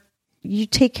you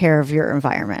take care of your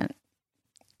environment.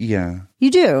 Yeah.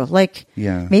 You do. Like,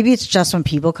 yeah. Maybe it's just when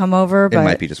people come over, but it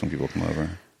might be just when people come over.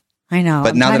 I know.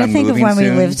 But now that I'm think of moving when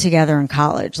soon, we lived together in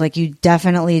college. Like, you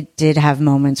definitely did have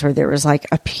moments where there was like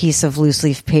a piece of loose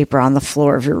leaf paper on the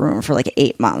floor of your room for like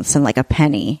 8 months and like a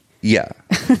penny. Yeah,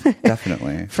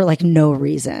 definitely. For like no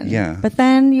reason. Yeah. But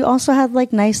then you also had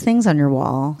like nice things on your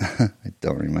wall. I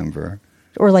don't remember.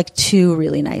 Or like 2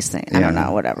 really nice things. I don't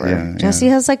know, whatever. Yeah, Jesse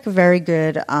has like a very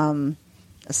good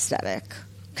aesthetic.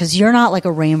 Because you're not like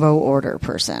a rainbow order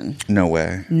person. No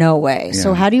way. No way. Yeah.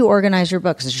 So how do you organize your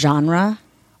books? Genre?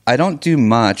 I don't do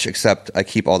much except I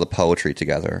keep all the poetry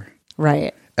together.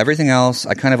 Right. Everything else,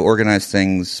 I kind of organize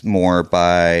things more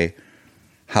by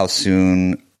how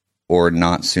soon or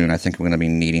not soon I think I'm going to be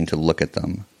needing to look at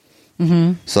them.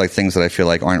 Mm-hmm. So like things that I feel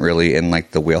like aren't really in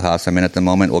like the wheelhouse I'm in at the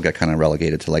moment will get kind of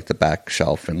relegated to like the back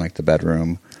shelf in like the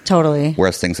bedroom. Totally.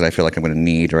 Whereas things that I feel like I'm going to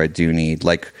need or I do need,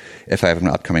 like if I have an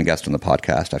upcoming guest on the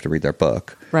podcast, I have to read their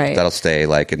book. Right. That'll stay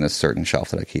like in this certain shelf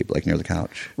that I keep like near the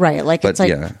couch. Right. Like it's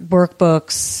like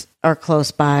workbooks are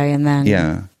close by and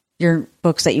then your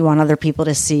books that you want other people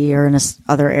to see are in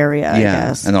other area, I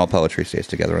guess. And then all poetry stays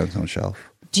together on its own shelf.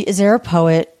 Is there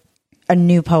a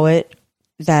new poet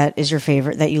that is your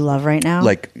favorite that you love right now?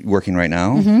 Like working right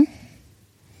now? Mm-hmm.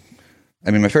 I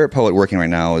mean, my favorite poet working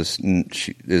right now is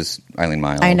Eileen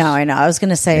Myles. I know. I was going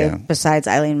to say besides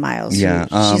Eileen Myles. Yeah.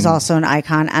 She's also an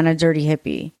icon and a dirty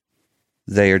hippie.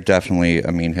 They are definitely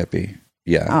a mean hippie.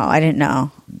 Yeah. Oh, I didn't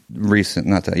know. Recent,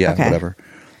 not that. Yeah, whatever.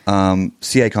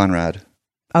 C.A. Conrad.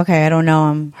 Okay, I don't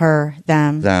know him. Her,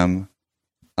 them. Them.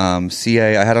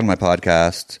 C.A. I had on my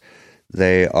podcast.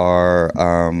 They are,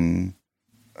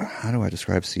 how do I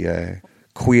describe C.A.?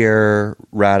 Queer,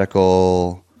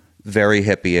 radical, very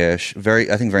hippie-ish,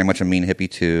 I think very much a mean hippie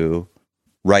too.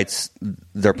 Writes,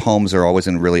 their poems are always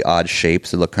in really odd shapes.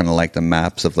 They look kind of like the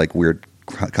maps of like weird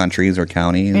countries or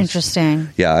counties. Interesting.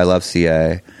 Yeah, I love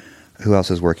C.A. Who else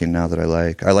is working now that I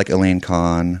like? I like Elaine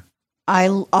Kahn. I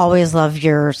always love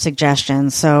your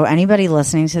suggestions. So anybody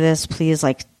listening to this, please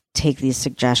like take these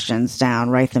suggestions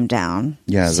down, write them down.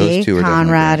 Yeah, those two are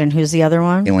Conrad, and who's the other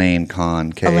one? Elaine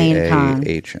Kahn,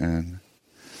 Kahn.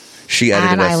 She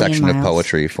edited a section of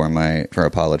poetry for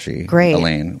Apology. Great.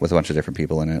 Elaine, with a bunch of different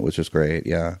people in it, which was great.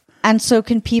 Yeah. And so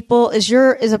can people, is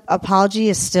Apology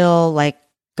is still like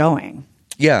going?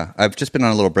 Yeah. I've just been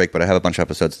on a little break, but I have a bunch of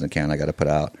episodes in the can I got to put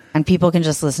out. And people can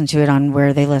just listen to it on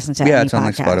where they listen to any it's on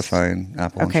podcast. like Spotify and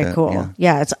Apple and shit. Okay, cool.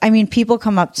 Yeah. People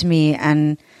come up to me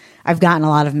and I've gotten a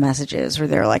lot of messages where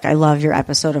they're like, I love your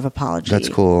episode of Apology. That's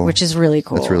cool. Which is really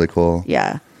cool. That's really cool.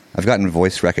 Yeah. I've gotten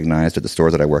voice recognized at the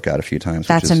store that I work at a few times.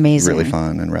 That's which is amazing. Really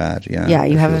fun and rad. Yeah. Yeah,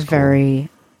 you have a very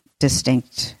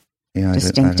distinct,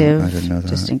 distinctive, I didn't know that.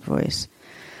 distinct voice.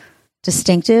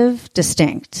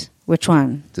 Distinct. Which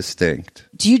one? Distinct.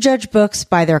 Do you judge books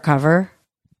by their cover?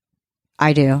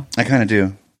 I do. I kind of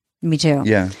do. Me too.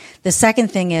 Yeah. The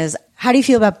second thing is, how do you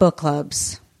feel about book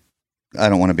clubs? I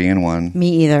don't want to be in one.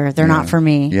 Me either. They're not for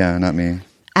me. Yeah, not me.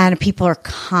 And people are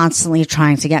constantly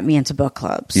trying to get me into book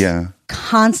clubs. Yeah.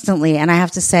 Constantly. And I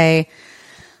have to say,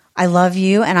 I love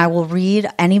you and I will read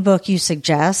any book you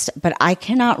suggest, but I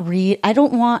cannot read. I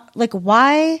don't want, like,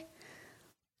 why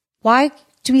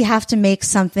do we have to make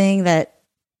something that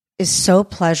is so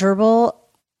pleasurable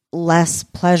less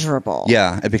pleasurable?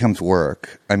 Yeah, it becomes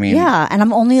work. I mean, yeah, and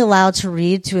I'm only allowed to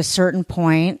read to a certain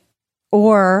point,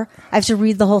 or I have to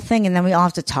read the whole thing and then we all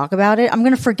have to talk about it. I'm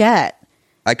going to forget.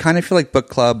 I kind of feel like book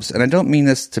clubs, and I don't mean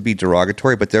this to be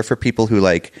derogatory, but they're for people who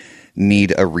like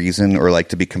need a reason or like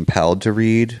to be compelled to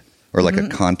read or like a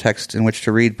context in which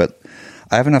to read. But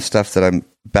I have enough stuff that I'm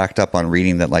backed up on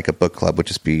reading that like a book club would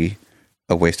just be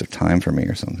a waste of time for me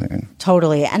or something.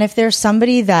 Totally. And if there's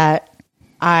somebody that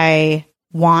I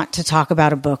want to talk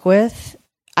about a book with,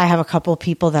 I have a couple of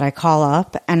people that I call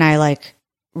up and I like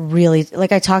really,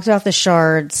 like I talked about The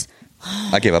Shards.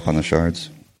 I gave up on The Shards.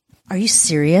 Are you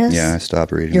serious? Yeah, I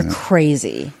stopped reading You're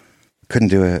crazy. Couldn't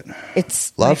do it.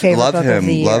 It's my favorite book of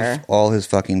the year. Love all his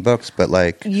fucking books, but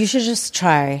like... You should just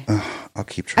try. I'll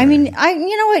keep trying. I mean,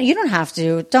 you know what? You don't have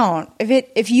to. Don't.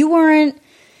 If you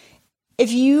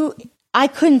I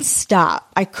couldn't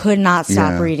stop. I could not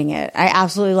stop reading it. I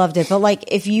absolutely loved it. But like,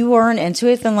 if you weren't into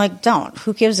it, then like, don't.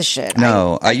 Who gives a shit?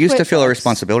 No, I used to feel a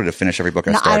responsibility to finish every book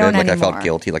I started. I don't like anymore. I felt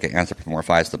guilty. Like I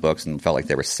anthropomorphized the books and felt like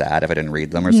they were sad if I didn't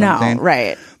read them or something. No,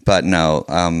 right. But no,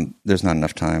 there's not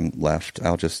enough time left.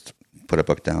 I'll just put a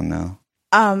book down now.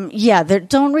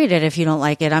 Don't read it if you don't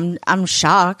like it. I'm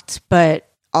shocked, but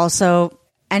also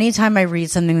anytime I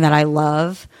read something that I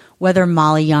love, whether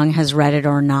Molly Young has read it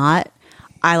or not,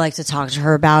 I like to talk to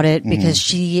her about it because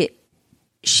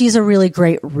she's a really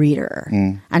great reader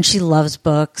and she loves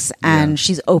books and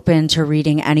she's open to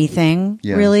reading anything,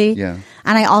 really. Yeah.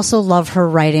 And I also love her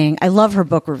writing. I love her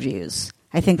book reviews.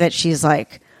 I think that she's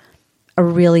like a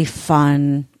really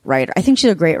fun writer. I think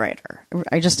she's a great writer.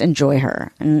 I just enjoy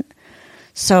her. And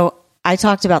so I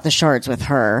talked about the shards with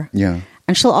her. Yeah.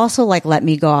 And she'll also like let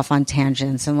me go off on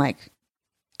tangents and like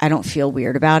I don't feel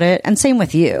weird about it. And same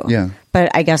with you. Yeah.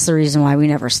 But I guess the reason why we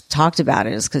never talked about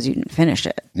it is because you didn't finish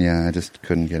it. Yeah, I just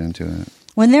couldn't get into it.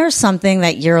 When there's something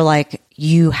that you're like,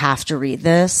 you have to read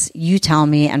this, you tell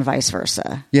me and vice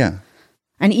versa. Yeah.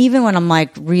 And even when I'm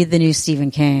like, read the new Stephen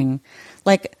King,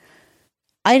 like,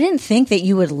 I didn't think that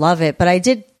you would love it, but I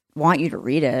did want you to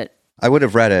read it. I would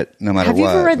have read it no matter what. Have you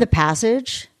ever read The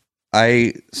Passage?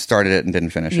 I started it and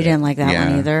didn't finish it. You didn't like that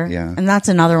one either? Yeah. And that's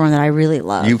another one that I really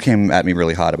love. You came at me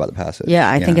really hot about The Passage.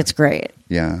 Yeah, I think it's great.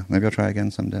 Yeah. Maybe I'll try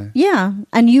again someday. Yeah.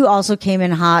 And you also came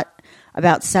in hot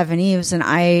about Seven Eves, and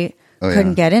I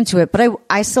couldn't get into it, but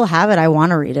I still have it. I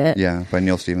want to read it. Yeah, by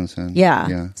Neil Stephenson.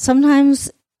 Yeah.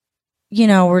 Sometimes,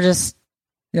 we're just...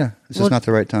 Yeah, it's just not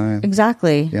the right time.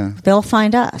 Exactly. Yeah. They'll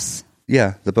find us.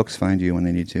 Yeah, the books find you when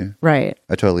they need to. Right.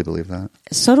 I totally believe that.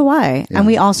 So do I. Yeah. And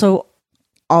we also...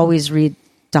 always read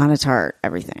Donna Tartt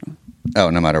everything. Oh,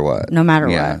 no matter what. No matter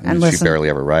what. And she barely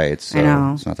ever writes,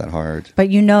 so it's not that hard. But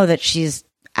you know that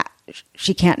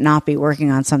she can't not be working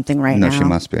on something right now. No, she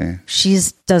must be. She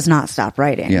does not stop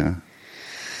writing. Yeah.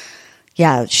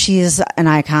 Yeah, she's an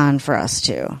icon for us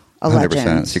too. A 100%.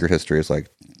 Legend. Secret History is like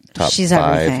top she's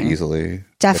 5 everything. Easily.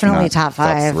 Definitely top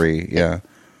 5. Top 3, yeah.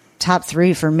 Top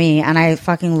 3 for me, and I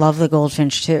fucking love The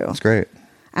Goldfinch too. It's great.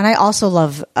 And I also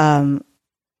love...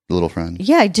 Little Friend.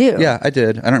 Yeah, I do. Yeah, I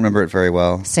did. I don't remember it very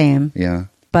well. Same. Yeah.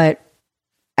 But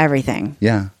everything.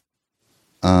 Yeah.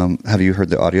 Have you heard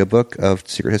the audiobook of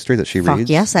Secret History that she reads?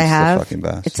 Yes, I have. The fucking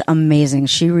best. It's amazing.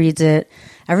 She reads it.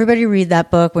 Everybody read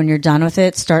that book. When you're done with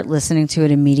it, start listening to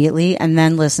it immediately and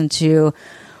then listen to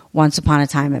Once Upon a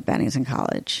Time at Bennington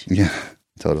College. Yeah,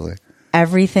 totally.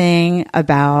 Everything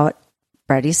about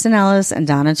Bret Easton Ellis and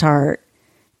Donna Tartt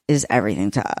is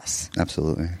everything to us.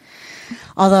 Absolutely.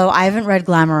 Although I haven't read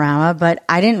Glamorama, but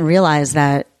I didn't realize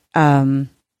that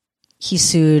he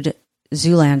sued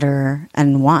Zoolander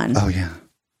and won. Oh, yeah.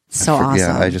 So awesome.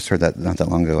 Yeah, I just heard that not that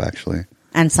long ago, actually.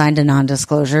 And signed a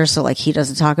non-disclosure, so like he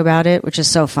doesn't talk about it, which is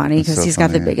so funny because he's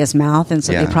got the biggest mouth, and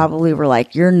so they probably were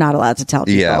like, "You're not allowed to tell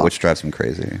people." Yeah, which drives him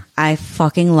crazy. I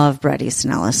fucking love Bret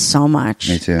Easton Ellis so much.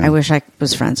 Me too. I wish I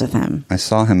was friends with him. I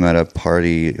saw him at a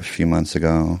party a few months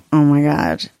ago. Oh my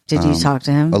god! Did you talk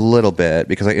to him? A little bit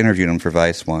because I interviewed him for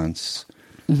Vice once.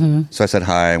 Mm-hmm. So I said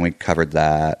hi, and we covered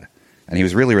that, and he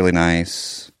was really, really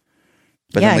nice.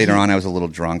 But then later on, I was a little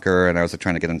drunker, and I was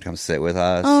trying to get him to come sit with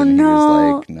us, and he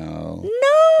was like, "No."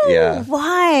 Yeah.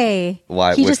 Why?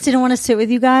 Why? He just didn't want to sit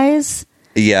with you guys?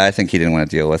 Yeah, I think he didn't want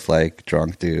to deal with like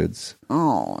drunk dudes.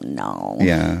 Oh, no.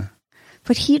 Yeah.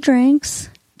 But he drinks,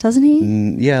 doesn't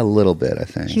he? Yeah, a little bit, I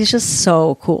think. He's just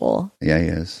so cool. Yeah, he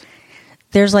is.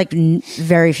 There's like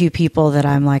very few people that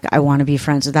I'm like, I want to be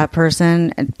friends with that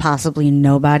person, and possibly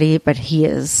nobody, but he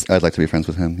is. I'd like to be friends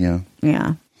with him, yeah.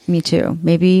 Yeah, me too.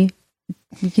 Maybe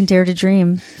we can dare to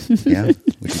dream. Yeah, we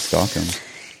can stalk him.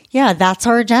 Yeah, that's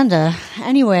our agenda.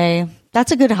 Anyway,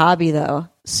 that's a good hobby, though.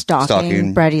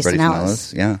 Stalking Bret Easton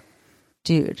Ellis. Yeah.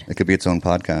 Dude. It could be its own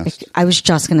podcast. I was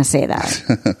just going to say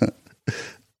that.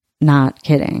 Not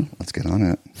kidding. Let's get on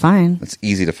it. Fine. It's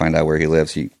easy to find out where he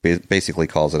lives. He basically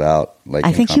calls it out. Like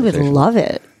I think he would love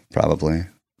it. Probably.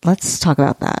 Let's talk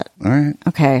about that. All right.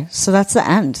 Okay, so that's the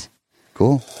end.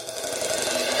 Cool.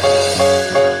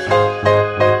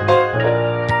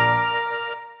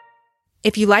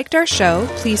 If you liked our show,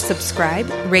 please subscribe,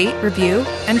 rate, review,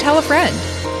 and tell a friend.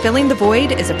 Filling the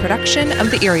Void is a production of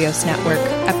the Erios Network.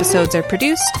 Episodes are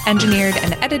produced, engineered,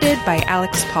 and edited by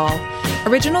Alex Paul.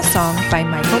 Original song by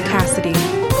Michael Cassidy.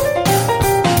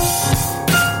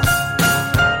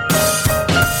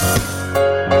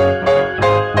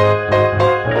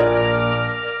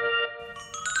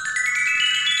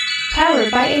 Powered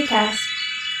by Acast.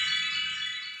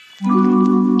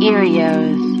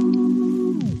 Erios.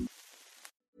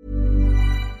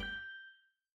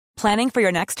 Planning for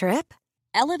your next trip?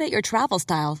 Elevate your travel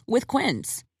style with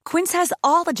Quince. Quince has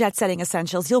all the jet-setting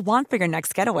essentials you'll want for your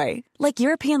next getaway, like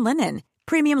European linen,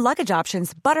 premium luggage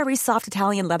options, buttery soft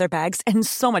Italian leather bags, and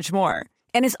so much more.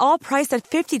 And is all priced at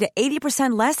 50 to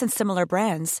 80% less than similar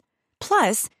brands.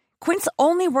 Plus, Quince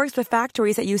only works with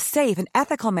factories that use safe and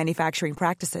ethical manufacturing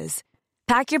practices.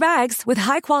 Pack your bags with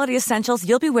high-quality essentials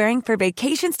you'll be wearing for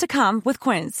vacations to come with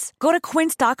Quince. Go to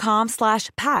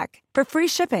quince.com/pack for free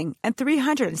shipping and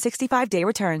 365-day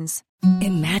returns.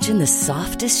 Imagine the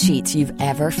softest sheets you've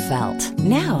ever felt.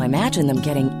 Now imagine them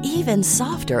getting even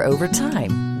softer over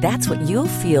time. That's what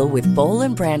you'll feel with Boll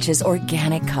 & Branch's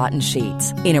organic cotton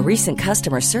sheets. In a recent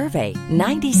customer survey,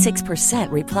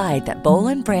 96% replied that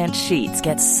Boll & Branch sheets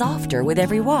get softer with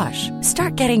every wash.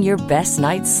 Start getting your best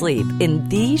night's sleep in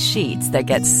these sheets that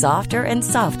get softer and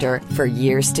softer for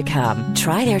years to come.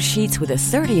 Try their sheets with a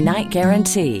 30-night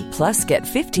guarantee. Plus, get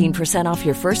 15% off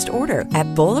your first order at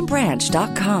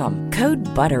bollandbranch.com. Code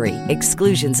BUTTERY.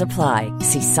 Exclusions apply.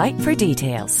 See site for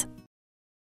details.